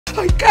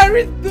I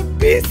carried the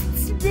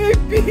beast,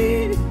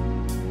 baby.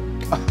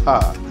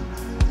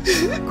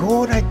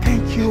 God, I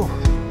thank you.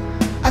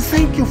 I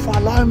thank you for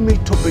allowing me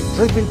to be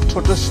driven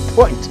to this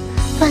point.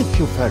 Thank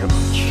you very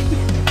much.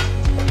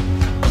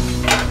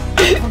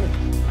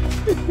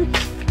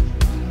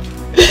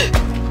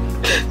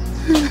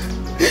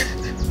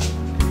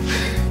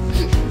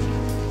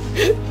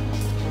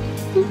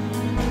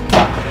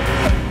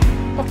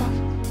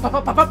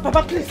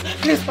 Papa,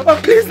 please, Papa,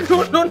 please,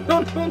 no.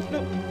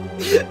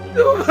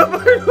 No,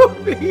 Papa, no,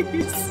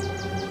 please.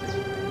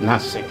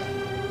 Nancy,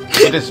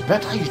 it is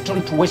better you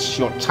don't waste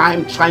your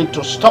time trying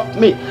to stop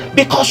me,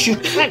 because you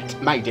can't,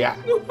 my dear.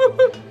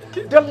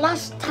 The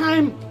last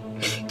time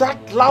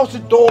that lousy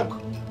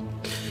dog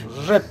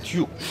raped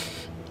you,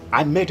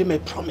 I made him a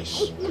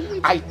promise.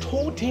 I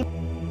told him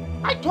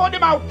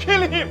I'll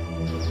kill him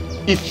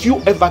if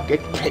you ever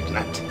get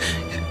pregnant.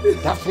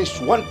 That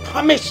is one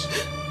promise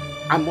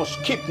I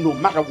must keep no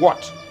matter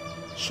what.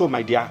 So,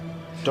 my dear,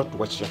 don't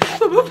waste your time.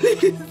 Papa,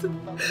 please.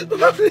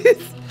 Papa,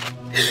 please.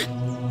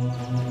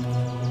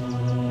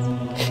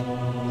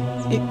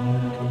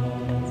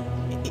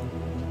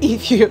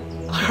 If you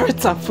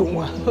hurt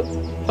Afunwa,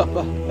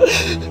 Papa,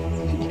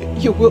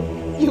 you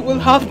will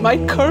have my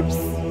corpse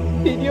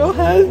in your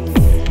hands.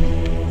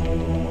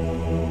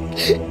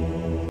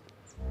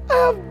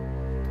 I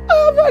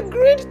have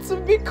agreed to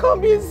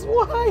become his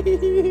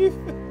wife.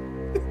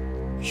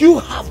 You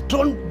have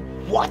done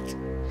what?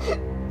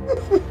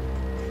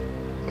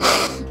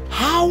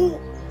 How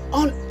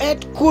on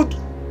earth could...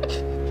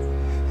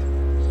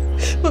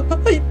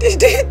 I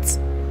did it.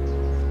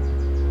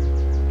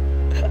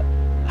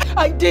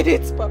 I did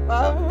it,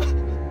 Papa.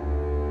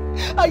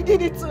 I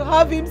did it to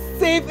have him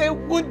save a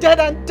wounded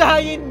and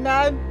dying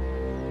man.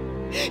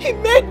 He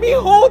made me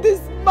hold his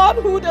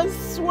manhood and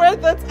swear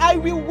that I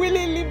will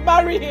willingly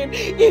marry him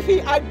if he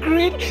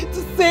agreed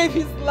to save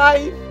his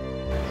life.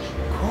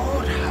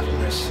 God have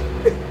mercy.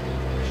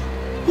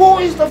 Who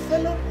is the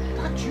fellow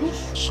that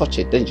used such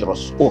a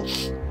dangerous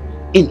oath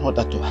in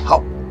order to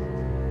help?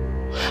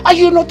 Are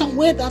you not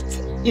aware that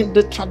in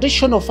the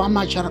tradition of our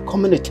Nigerian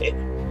community,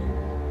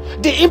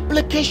 the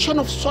implication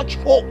of such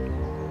oath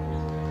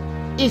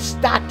is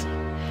that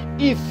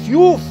if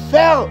you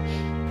fail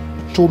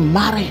to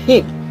marry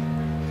him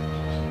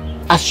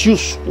as you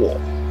swore,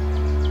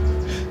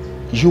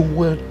 you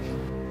will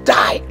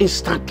die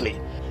instantly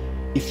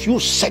if you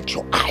set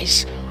your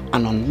eyes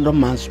on another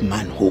man's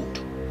manhood.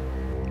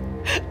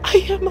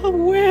 I am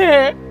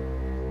aware,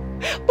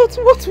 but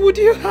what would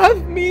you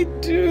have me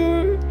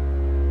do?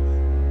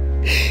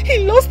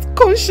 He lost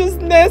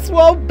consciousness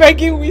while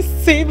begging we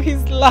save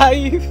his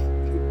life.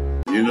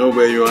 You know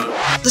where you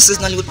are? This is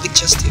Nollywood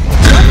Pictures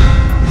TV.